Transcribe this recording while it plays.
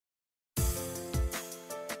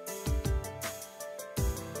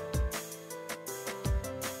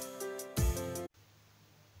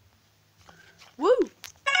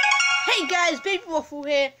guys, Baby Waffle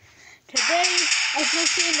here. Today, as you can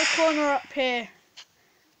see in the corner up here,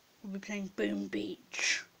 we'll be playing Boom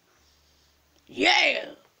Beach. Yeah!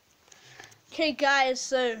 Okay guys,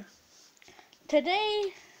 so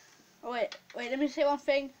today, wait, let me say one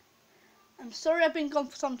thing. I'm sorry I've been gone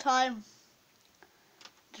for some time.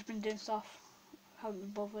 Just been doing stuff. Haven't been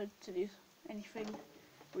bothered to do anything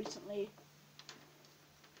recently.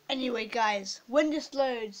 Anyway guys, when this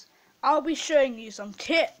loads, I'll be showing you some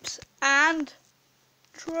tips and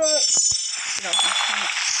tricks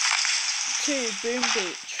to Boom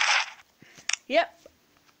Beach. Yep,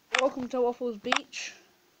 welcome to Waffles Beach.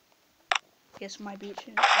 Yes, my beach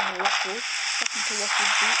in Waffles. Welcome to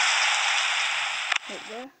Waffles Beach. Right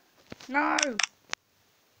there. No!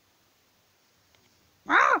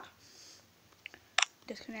 Ah!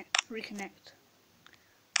 Disconnect, reconnect.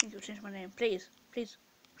 I think you'll change my name. Please, please,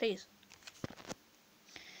 please.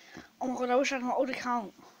 Oh my god, I wish I had my old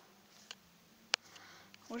account.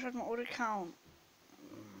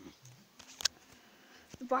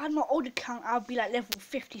 If I had my old account, I'd be like level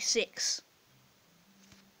 56.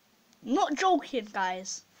 Not joking,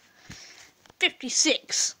 guys.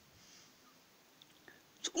 56.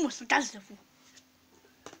 It's almost my dad's level.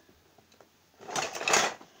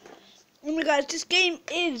 Anyway, guys, this game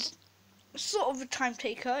is sort of a time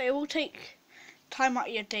taker. It will take time out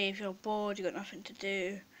of your day if you're bored, you got nothing to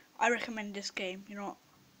do. I recommend this game. You know what?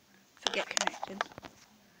 Forget connected.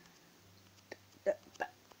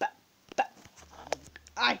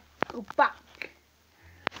 I go back.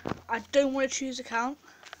 I don't want to choose account.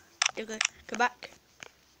 Okay, go back.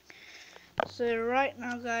 So right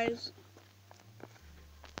now, guys,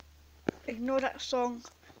 ignore that song.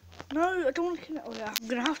 No, I don't want to connect. Oh yeah, I'm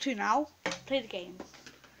gonna have to now. Play the game.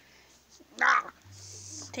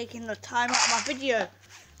 Taking the time out of my video.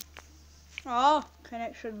 Oh,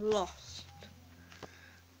 connection lost.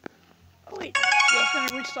 Oh wait, yeah, it's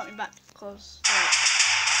gonna restart me back because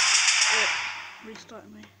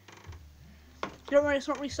restarting me. Don't worry, it's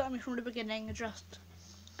not restarting me from the beginning. It's just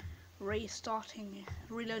restarting,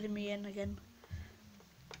 reloading me in again.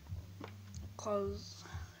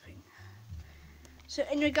 So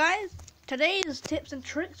anyway, guys, today's tips and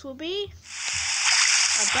tricks will be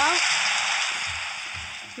about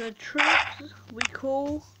the tricks we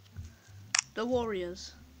call the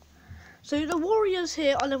warriors. So the warriors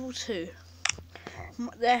here are level 2.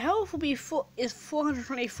 Their health will be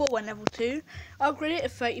 424 when level 2. Upgrade it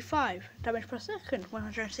is 35. Damage per second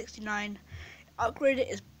 169. Upgrade it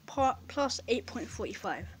is plus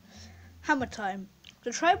 8.45. Hammer time.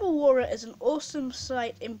 The tribal warrior is an awesome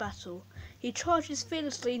sight in battle. He charges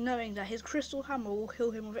fearlessly, knowing that his crystal hammer will kill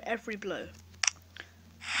him with every blow.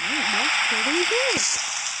 Pretty good.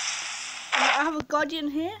 I have a guardian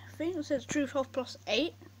here. I think it says truth health plus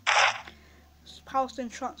 8. Power stone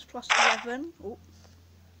chance plus 11. Ooh.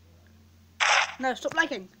 No, stop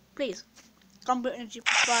lagging, please. Gunboat energy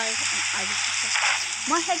plus 5. And Ivy plus 5.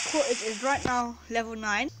 My headquarters is right now level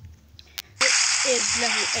 9. It is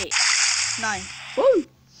level 8. 9. Woo!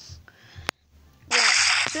 Right.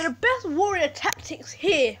 So the best warrior tactics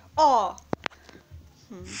here are.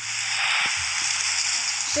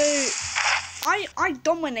 So I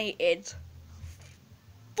dominated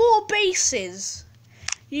 4 bases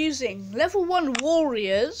using level 1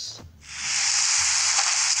 warriors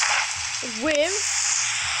with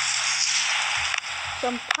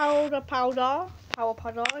some power powder.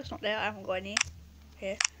 It's not there. I haven't got any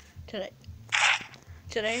here today.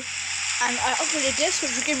 And I upgraded this,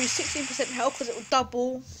 which will give me 16% health because it will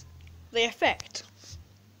double the effect.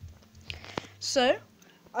 So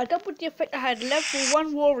I doubled the effect. I had level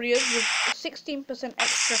 1 warriors with 16%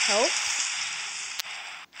 extra health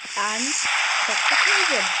and Dr.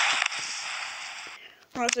 Caven.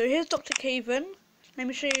 Alright, so here's Dr. Caven. Let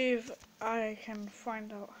me show you if I can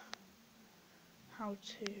find out how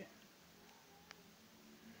to.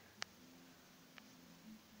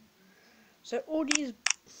 So all these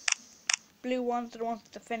blue ones are the ones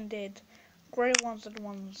defended, grey ones are the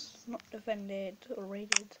ones not defended or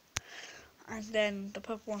raided, and then the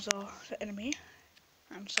purple ones are the enemy,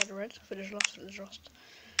 and so the red, village lost.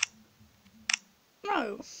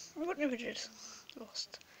 No, I've got no village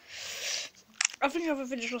lost. I think I have a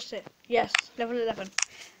village lost here. Yes, level 11.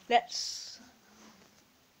 Let's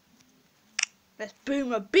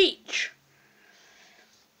boom a beach.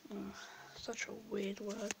 Such a weird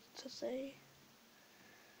word to say.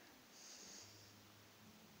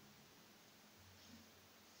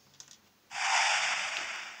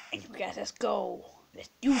 Anyway guys, let's go. Let's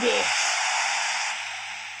do this.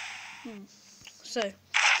 So,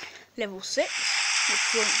 level 6,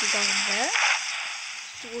 which won't be down there.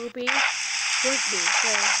 It won't be. So,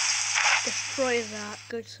 Destroy that.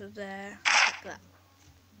 Go to there. Like that.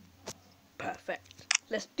 Perfect.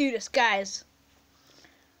 Let's do this, guys.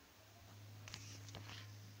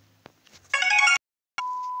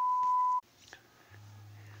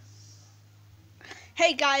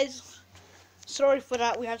 Hey guys, sorry for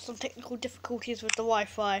that. We had some technical difficulties with the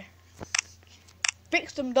Wi-Fi.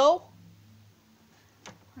 Fixed them though,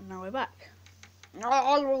 and now we're back.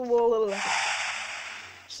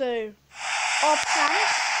 So our plan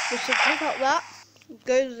was to pick up that,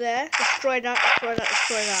 go there, destroy that, destroy that,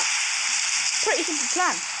 destroy that. Pretty simple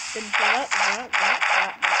plan. Then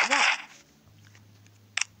that.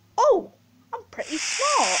 Oh, I'm pretty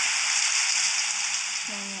smart.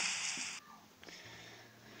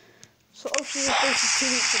 So obviously this base is too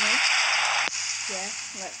weak for me. Yeah,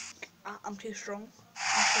 like I'm too strong.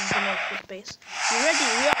 I'm strong below this base. You ready?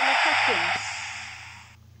 We are attacking.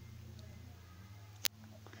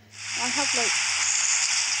 I have like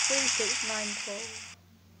 3, 6, 9, 12,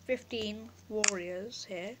 15 warriors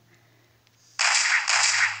here.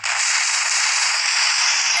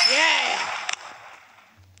 Yeah!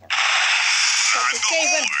 Dr.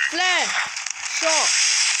 Caven, flare! Shot!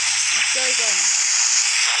 Let's go again.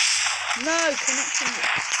 No connection.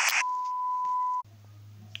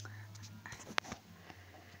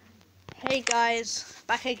 Hey guys,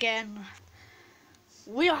 back again.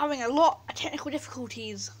 We are having a lot of technical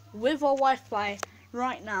difficulties with our Wi-Fi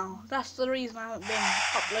right now. That's the reason I haven't been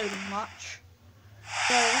uploading much.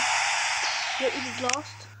 So, what we did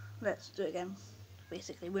last, let's do it again.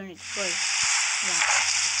 Basically, we only destroyed that.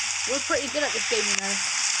 We're pretty good at this game, you know.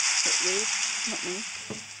 Not me.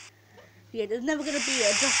 Yeah, there's never going to be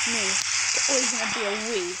a just me. It's always going to be a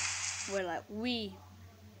we. We're like, we.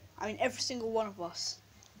 I mean, every single one of us.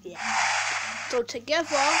 Yeah. So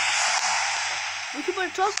together, we can put a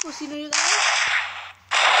task force, you know, you guys.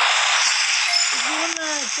 If you want to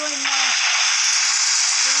join me up,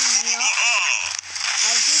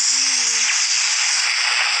 I'll give you...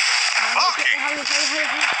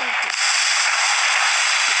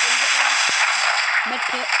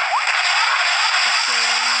 Medkit.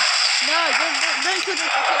 No, don't kill this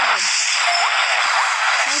occasion.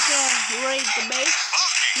 I can raid the base.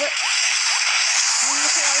 Look.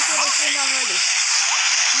 Look at that, look at what's going on already.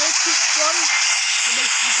 No troops gone, the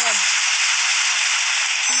base is gone.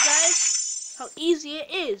 See guys, how easy it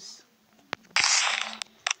is.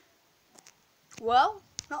 Well,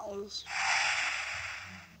 that was...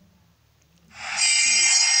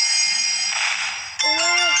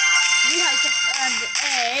 Alright, we have just earned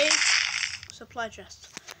a supply chest.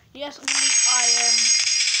 Yes, I'm going to need iron.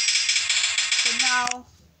 So now,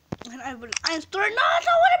 I'm going to open an iron store. No, I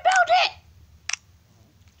don't want to build it!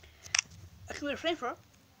 I can build a flamethrower.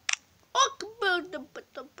 I can build the...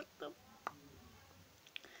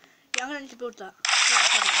 Yeah, I'm going to need to build that.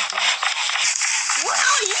 What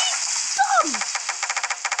are you dumb?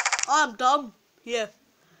 I'm dumb. Yeah.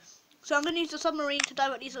 So I'm going to use the submarine to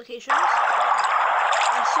dive at these locations.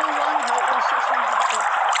 I saw one where it was 600 foot.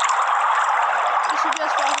 This should be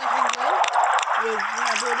as far as I can go. When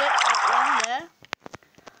I build it, that one there.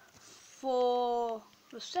 For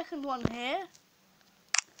the second one here,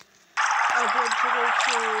 I'll be able to go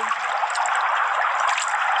to...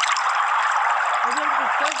 I'll be able to go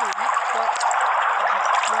further than that, but...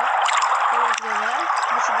 Yeah, I'll be able to go there.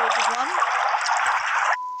 This should be a good one.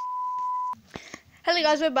 Hello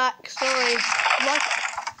guys, we're back. Sorry. Like,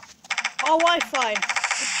 our Wi-Fi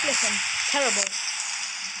is flipping. Terrible.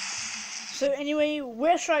 So anyway,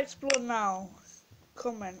 where should I explore now?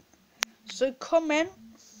 Comment. So comment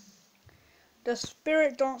the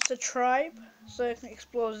Spirit Dancer tribe. So I can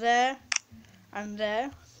explore there and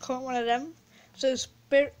there. Comment one of them. So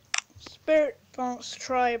Spirit Dancer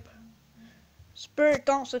tribe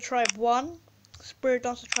 1, Spirit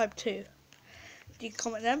Dancer tribe 2. You can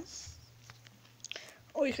comment them.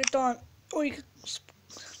 Or you could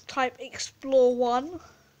type explore 1,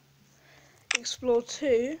 explore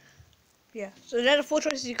 2. Yeah, so they're the 4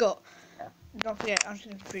 choices you got. Don't forget, I'm just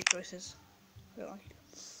going to 3 choices.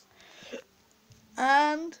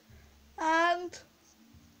 And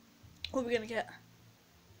what are we going to get?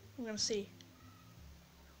 We're going to see.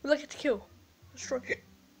 We're looking to kill. Destroy.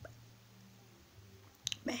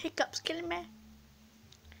 My hiccups killing me.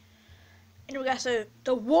 Anyway guys, so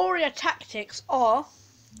the warrior tactics are: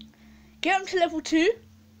 get them to level 2.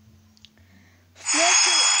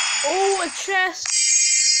 Oh, a chest!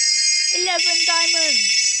 11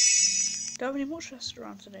 diamonds! Do I have any more chests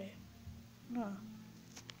around today? No.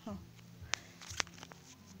 Huh.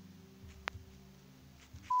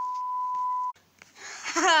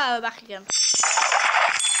 Haha, back again.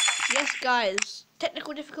 Yes guys,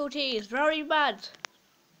 technical difficulties, very bad.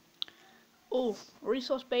 Oh,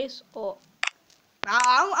 resource base or...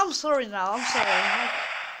 I'm sorry now, I'm sorry.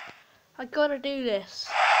 I gotta do this.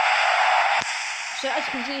 So as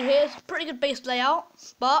you can see here, it's a pretty good base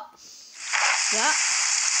layout, but... Yeah.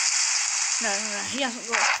 No, he hasn't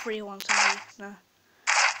got a free one, so no.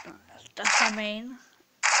 That's my main.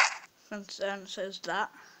 And so is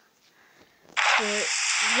that. So,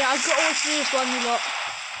 yeah, I've got all three this one, you lot.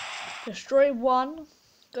 Destroy one.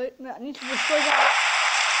 I need to destroy that.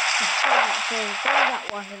 Destroy that. So, bury that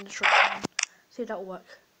one and destroy that one. See if that'll work.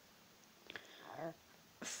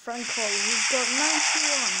 Franco, we've got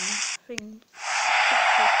 91 things.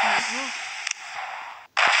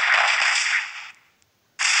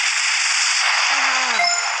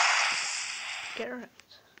 Get it.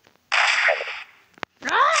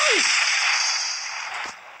 Right!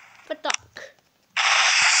 The duck.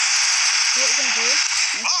 What we're gonna do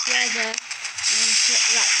is square there and put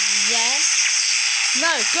that there.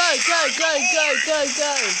 No, go. Die,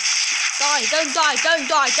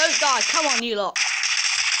 don't die. Come on, you lot.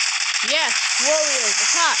 Yes, warriors,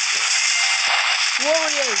 attack.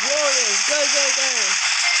 Warriors, go. Warriors,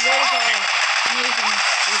 amazing.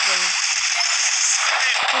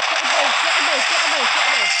 Get the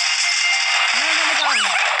base. No, down.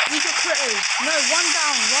 Use your critters. No, one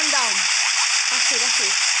down. That's it.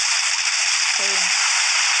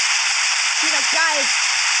 See that, guys?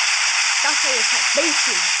 That's how you attack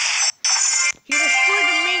bases. You destroy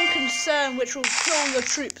the main concern, which will kill your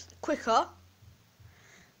troops quicker.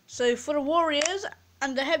 So for the warriors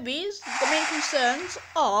and the heavies, the main concerns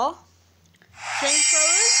are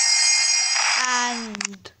flamethrowers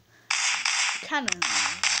and cannons.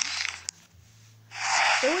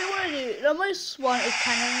 So what we want to do, the most one is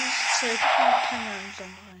cannons, so if you want cannons on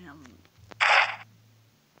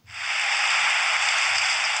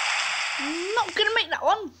not gonna make that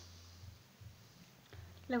one.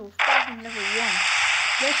 Level 5 and level 1.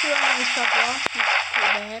 Yes, you're on the server, you put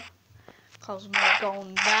it there. Cause we're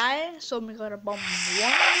gonna die, so we gotta bomb 1.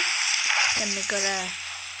 Then we gotta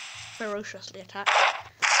ferociously attack.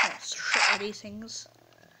 Let's shit out these things.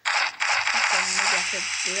 Maybe I could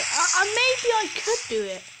do it. Maybe I could do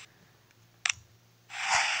it.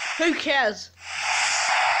 Who cares?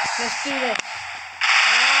 Let's do this.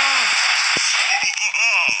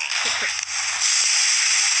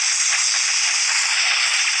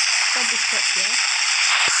 Double shot, yeah.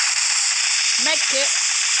 Make it.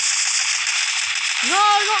 No,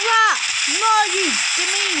 not that. No, you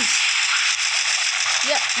dimmies.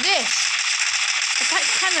 Yeah, this. Attack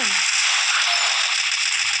cannon.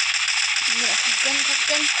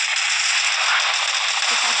 Again.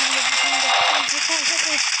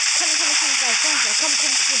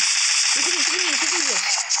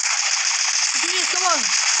 Come.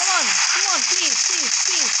 Come on, please.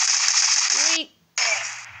 We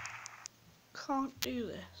can't do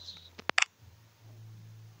this.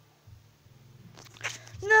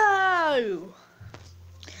 No!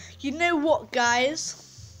 You know what, guys?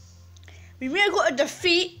 We may have got a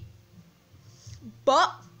defeat,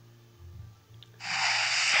 but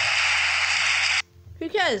who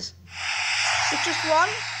cares? It's just one.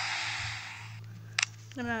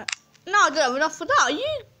 No, I don't have enough for that. Are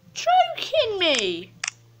you joking me?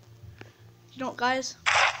 You know what, guys?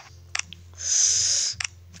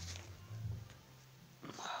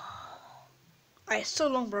 It's so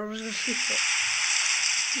long, bro. I'm just gonna shoot it.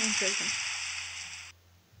 I'm joking.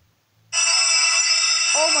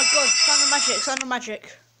 Oh my god, sound of magic.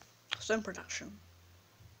 Stone production.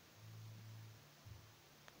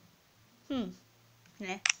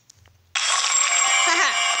 Yeah.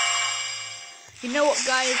 You know what,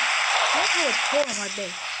 guys? What do I call on my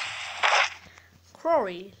base?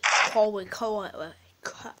 Quarry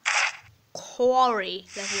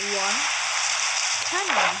level 1.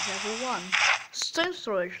 Cannon level 1. Stone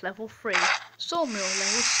storage level 3. Sawmill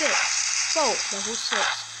level 6. Vault level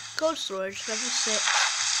 6. Gold storage level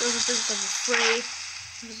 6.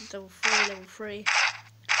 Level 3.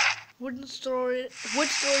 Wood storage level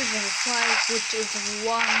 5. Wood storage level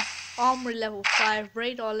 1. Armory level 5.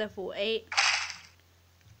 Radar level 8.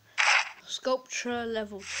 Sculpture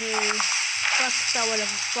level 2. Sniper tower level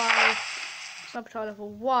 5. Sniper tower level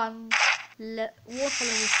 1. Water level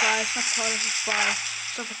 5. Sniper tower level 5.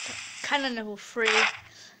 Cannon level 3.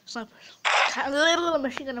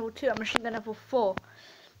 Machine gun level 2 and machine gun level 4.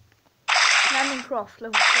 Landing craft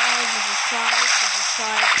level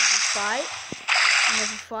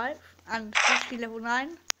 5. And HP level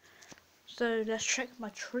 9. So let's check my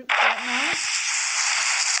troops right now.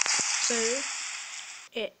 So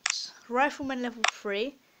it's rifleman level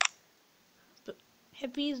 3. But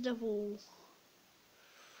heavy is level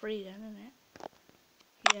 3 then, isn't it?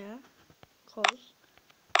 Yeah. because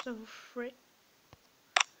level 3.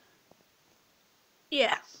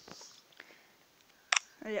 Yeah.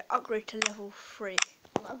 Yeah, upgrade to level 3.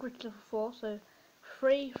 I'll upgrade to level 4, so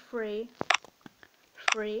 3, 3,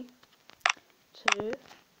 3, 2.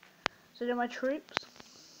 So they're my troops.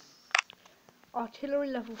 Artillery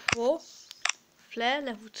level 4, flare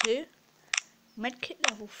level 2, medkit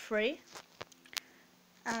level 3,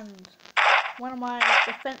 and one of my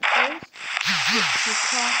defences, which you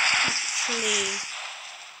can't actually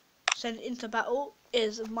send into battle,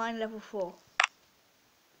 is mine level 4.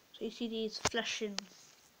 So you see these flashing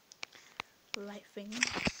light things.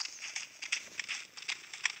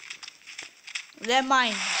 They're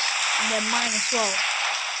mine, and they're mine as well.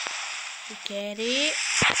 You get it?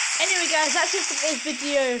 Anyway guys, that's it for this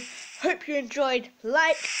video. Hope you enjoyed.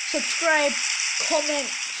 Like, subscribe, comment,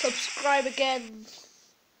 subscribe again.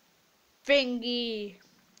 Thingy.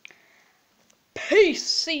 Peace.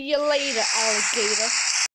 See you later, alligator.